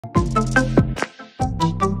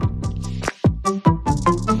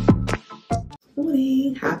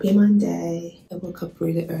Morning, happy Monday. I woke up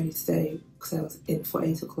really early today because I was in for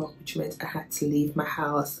 8 o'clock, which meant I had to leave my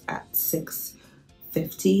house at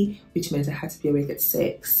 6:50, which meant I had to be awake at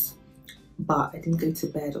 6. But I didn't go to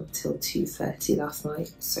bed until 2:30 last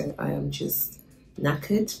night, so I am just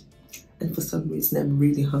knackered. And for some reason, I'm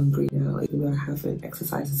really hungry now, even though I haven't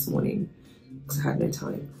exercised this morning because I had no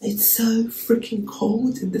time. It's so freaking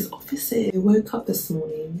cold in this office. I woke up this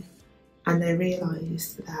morning and I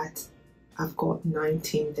realized that I've got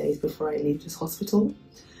 19 days before I leave this hospital,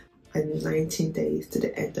 and 19 days to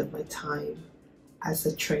the end of my time as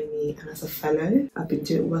a trainee and as a fellow. I've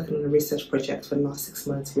been working on a research project for the last 6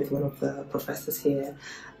 months with one of the professors here,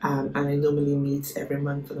 and I normally meet every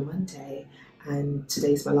month on a Monday. And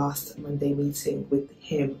today's my last Monday meeting with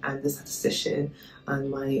him and the statistician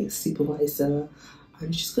and my supervisor. And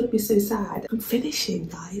it's just gonna be so sad. I'm finishing,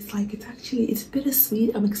 guys. Like, it's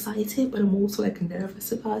bittersweet. I'm excited, but I'm also like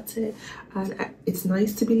nervous about it. And it's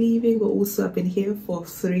nice to be leaving, but also I've been here for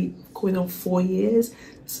going on 4 years.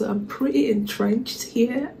 So I'm pretty entrenched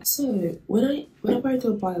here. So whenever I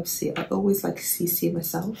do a biopsy, I always like CC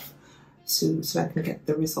myself so I can get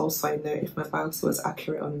the results, so I know if my biopsy was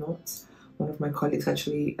accurate or not. One of my colleagues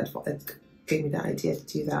actually gave me the idea to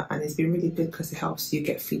do that, and it's been really good because it helps you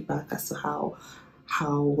get feedback as to how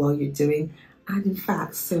well you're doing. And in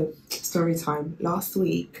fact, so story time, last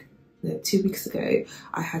week, no, 2 weeks ago,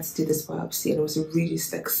 I had to do this biopsy, and it was a really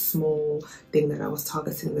like small thing that I was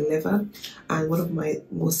targeting the liver, and one of my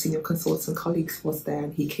more senior consultant colleagues was there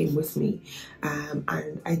and he came with me,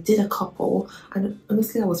 and I did a couple, and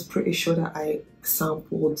honestly I was pretty sure that I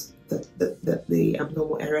sampled the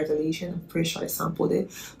abnormal RAD lesion. I'm pretty sure I sampled it,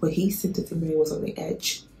 but he seemed to think that it was on the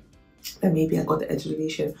edge, and maybe I got the edge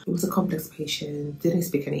deletion. It was a complex patient, didn't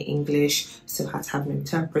speak any English, so had to have an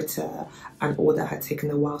interpreter, and all that had taken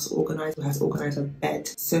a while to organize. We had to organize a bed,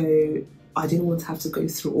 so I didn't want to have to go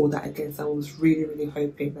through all that again. So I was really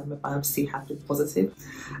hoping that my biopsy had been positive.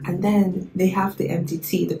 And then they have the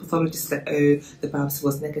MDT, the pathologist said, oh, the biopsy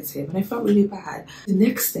was negative, and I felt really bad. The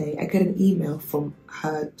next day I get an email from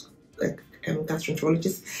her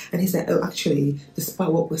gastroenterologist, and he said, oh, actually, despite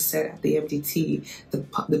what was said at the MDT, the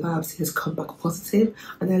biopsy has come back positive.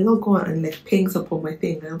 And I log on and like pings up on my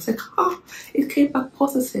thing, and I was like, oh, it came back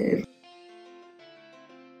positive.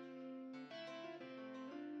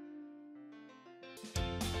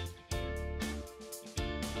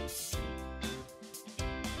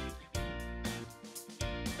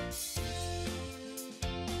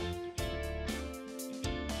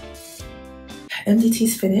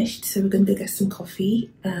 MDT's finished, so we're going to go get some coffee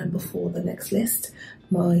before the next list.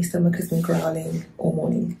 My stomach has been growling all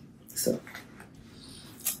morning, so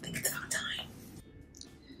I think it's about time.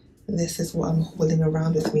 This is what I'm hauling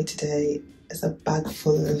around with me today. It's a bag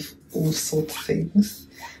full of all sorts of things.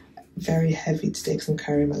 Very heavy today because I'm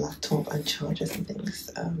carrying my laptop and chargers and things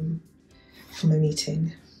for my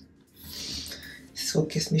meeting. This is what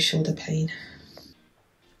gives me shoulder pain.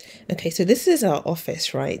 Okay, so this is our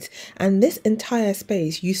office, right? And this entire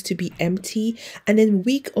space used to be empty, and then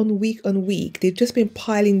week on week, they've just been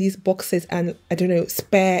piling these boxes and, I don't know,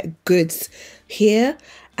 spare goods here.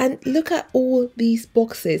 And look at all these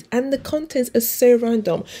boxes, and the contents are so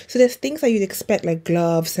random. So there's things that you'd expect, like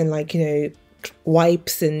gloves and like, you know,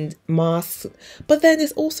 wipes and masks. But then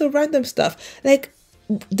there's also random stuff, like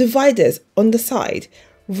dividers on the side.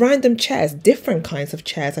 Random chairs, different kinds of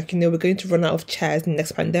chairs, like, you know, we're going to run out of chairs in the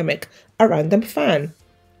next pandemic. A random fan.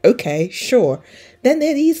 Okay, sure. Then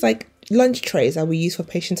there are these like lunch trays that we use for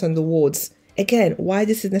patients on the wards. Again, why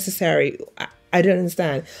this is necessary, I don't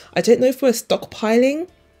understand. I don't know if we're stockpiling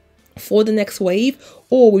for the next wave,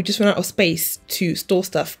 or we just run out of space to store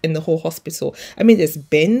stuff in the whole hospital. I mean, there's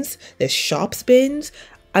bins, there's sharps bins.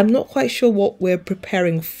 I'm not quite sure what we're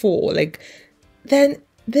preparing for. Like, then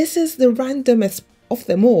this is the randomest of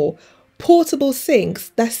them all. Portable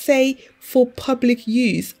sinks that say for public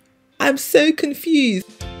use. I'm so confused.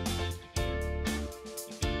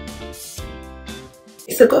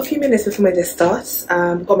 So I've got a few minutes before my day starts.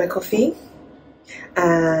 Got my coffee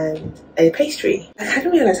and a pastry. I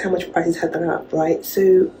hadn't realised how much prices had gone up, right?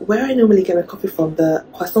 So where I normally get my coffee from, the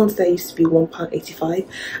croissants there used to be £1.85,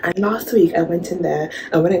 and last week I went in there,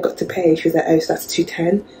 and when I got to pay, she was like, oh, so that's £2.10,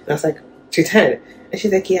 and I was like, £2.10? And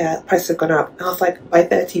she's like, yeah, prices have gone up. And I was like, by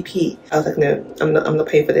 30p. I was like, no, I'm not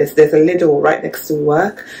paying for this. There's a Lidl right next to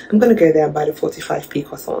work. I'm gonna go there and buy the 45p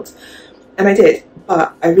croissants. And I did,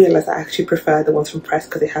 but I realised I actually prefer the ones from Press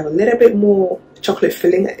because they have a little bit more chocolate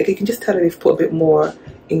filling. Like, you can just tell that they've put a bit more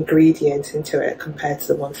ingredients into it compared to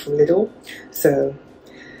the one from Lidl. So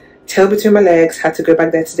tail between my legs, had to go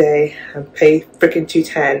back there today and pay freaking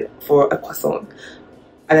 $2.10 for a croissant.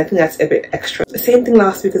 And I think that's a bit extra. The same thing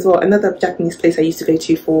last week as well. Another Japanese place I used to go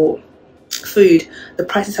to for food, the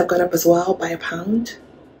prices have gone up as well by £1.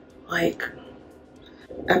 Like,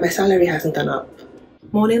 and my salary hasn't gone up.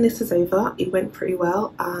 Morning list is over. It went pretty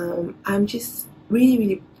well. I'm just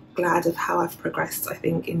really glad of how I've progressed, I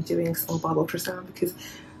think, in doing small bowel ultrasound, because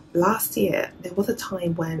last year there was a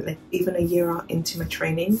time when, like, even a year out into my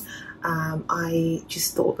training, I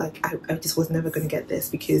just thought like I just was never going to get this,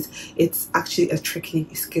 because it's actually a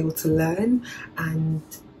tricky skill to learn, and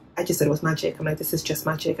I just thought it was magic. I'm like, this is just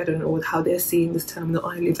magic. I don't know how they're seeing this terminal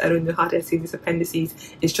eyelids. I don't know how they're seeing these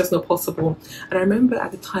appendices. It's just not possible. And I remember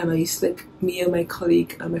at the time I used to, like, me and my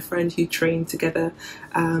colleague and my friend who trained together,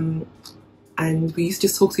 and we used to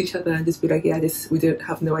just talk to each other and just be like, yeah, we don't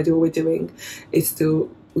have no idea what we're doing. It's still,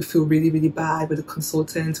 we feel really bad with the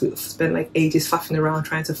consultants. We've spent like ages faffing around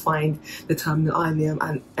trying to find the terminal ileum,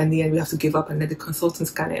 and in the end we have to give up and let the consultant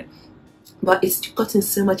scan it. But it's gotten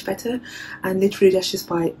so much better, and literally that's just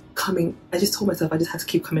by coming. I just told myself I just had to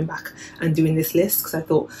keep coming back and doing this list, because I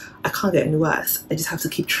thought I can't get any worse. I just have to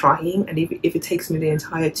keep trying, and if it takes me the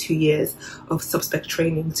entire 2 years of subspec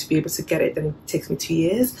training to be able to get it, then it takes me 2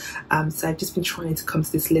 years. So I've just been trying to come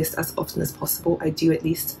to this list as often as possible. I do at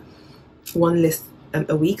least one list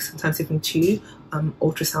a week, sometimes even 2,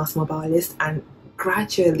 ultrasound small bowel list, and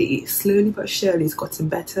gradually, slowly but surely, it's gotten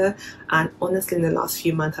better. And honestly, in the last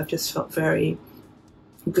few months I've just felt very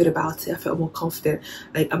good about it. I felt more confident.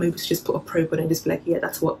 Like, I'm able to just put a probe on it and just be like, yeah,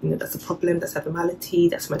 that's what, you know, that's a problem, that's abnormality,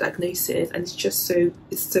 that's my diagnosis, and it's just so,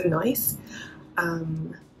 it's so nice.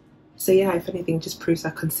 So yeah, if anything, it just proves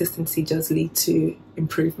that consistency does lead to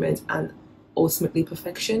improvement and ultimately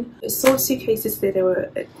perfection. I saw 2 cases today. They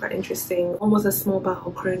were quite interesting. One was a small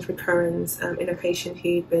bowel Crohn's recurrence in a patient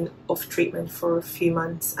who'd been off treatment for a few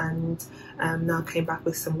months and now came back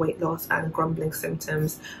with some weight loss and grumbling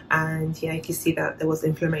symptoms. And yeah, you can see that there was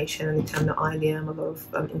inflammation in the terminal ileum, a lot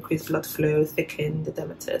of increased blood flow, thickened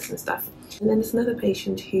edematous and stuff. And then there's another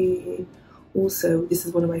patient who also, this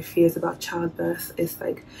is one of my fears about childbirth, is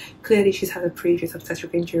like, clearly she's had a previous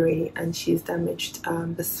obstetric injury and she's damaged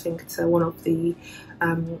the sphincter, one of the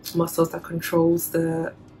muscles that controls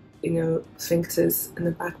the, you know, sphincters in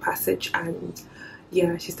the back passage, and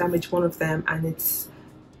yeah, she's damaged one of them and it's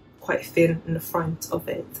quite thin in the front of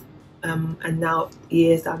it, and now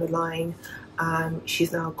years down the line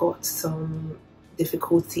she's now got some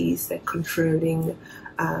difficulties like controlling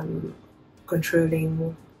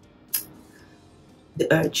the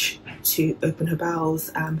urge to open her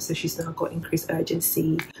bowels, so she's now got increased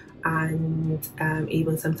urgency and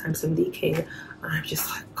even sometimes some leaking. And I'm just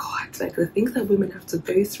like, God, like the things that women have to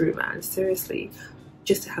go through, man, seriously,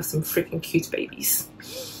 just to have some freaking cute babies.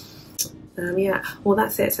 Yeah, well,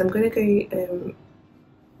 that's it. So I'm gonna go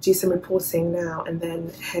do some reporting now and then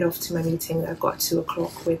head off to my meeting that I've got at 2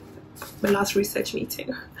 o'clock with my last research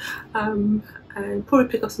meeting, and probably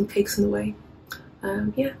pick up some cakes on the way.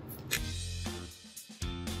 Yeah.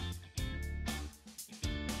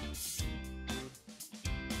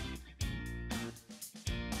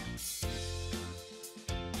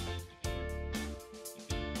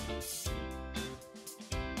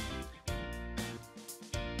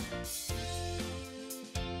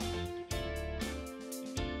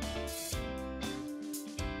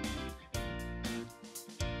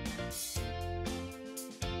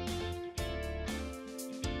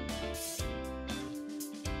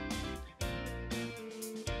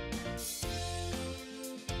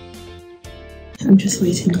 I'm just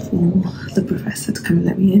waiting for the professor to come and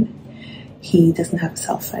let me in. He doesn't have a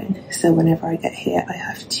cell phone, so whenever I get here I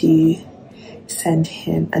have to send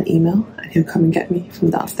him an email and he'll come and get me from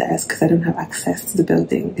downstairs, because I don't have access to the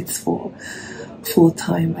building. It's for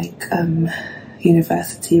full-time like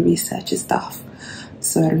university research staff,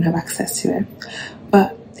 so I don't have access to it.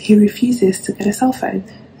 But he refuses to get a cell phone,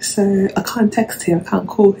 so I can't text him, I can't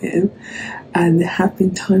call him. And there have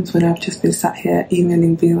been times when I've just been sat here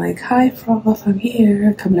emailing, being like, hi Prof, I'm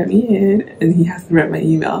here, come let me in, and he hasn't read my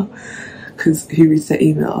email, because he reads the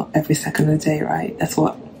email every second of the day, right? That's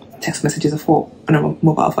what text messages are for on a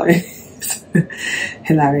mobile phone.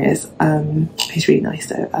 Hilarious. He's really nice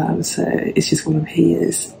though, so it's just one of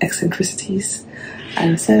his eccentricities.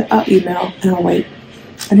 And so I'll email and I'll wait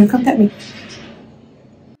and he'll come get me.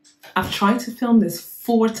 I've tried to film this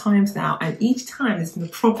 4 times now, and each time there's been a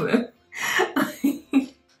problem.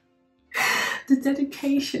 The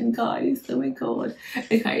dedication, guys. Oh my god.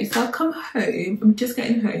 Okay, so I've come home. I'm just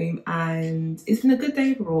getting home and it's been a good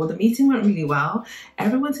day overall. The meeting went really well.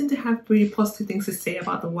 Everyone seemed to have really positive things to say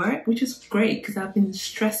about the work, which is great because I've been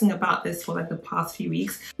stressing about this for like the past few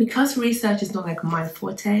weeks. Because research is not like my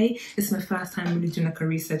forte, it's my first time really doing like a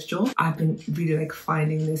research job. I've been really like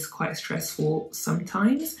finding this quite stressful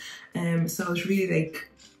sometimes. So I was really like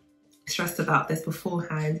stressed about this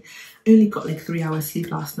beforehand. I only got like 3 hours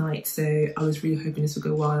sleep last night, so I was really hoping this would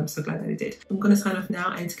go well. I'm so glad that it did. I'm gonna sign off now.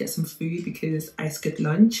 I need to get some food because I skipped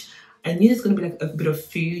lunch. I knew there's gonna be like a bit of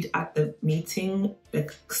food at the meeting,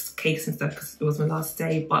 like cakes and stuff, because it was my last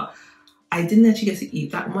day, but I didn't actually get to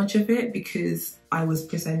eat that much of it because I was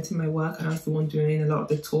presenting my work and I was the one doing a lot of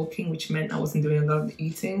the talking, which meant I wasn't doing a lot of the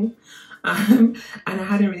eating. And I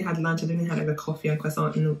hadn't really had lunch. I didn't have like a coffee and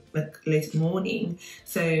croissant in the like late morning,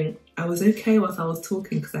 so I was okay whilst I was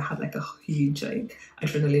talking because I had like a huge like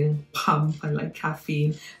adrenaline pump and like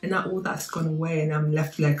caffeine, and now all that's gone away and I'm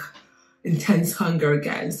left like intense hunger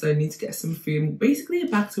again. So I need to get some food. Basically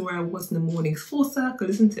back to where I was in the mornings. Full circle,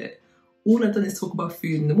 isn't it? All I've done is talk about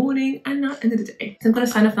food in the morning and now end of the day. So I'm going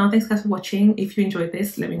to sign off now. Thanks guys for watching. If you enjoyed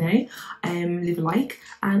this, let me know. Leave a like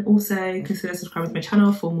and also consider subscribing to my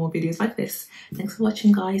channel for more videos like this. Thanks for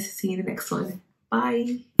watching guys. See you in the next one.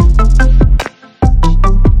 Bye.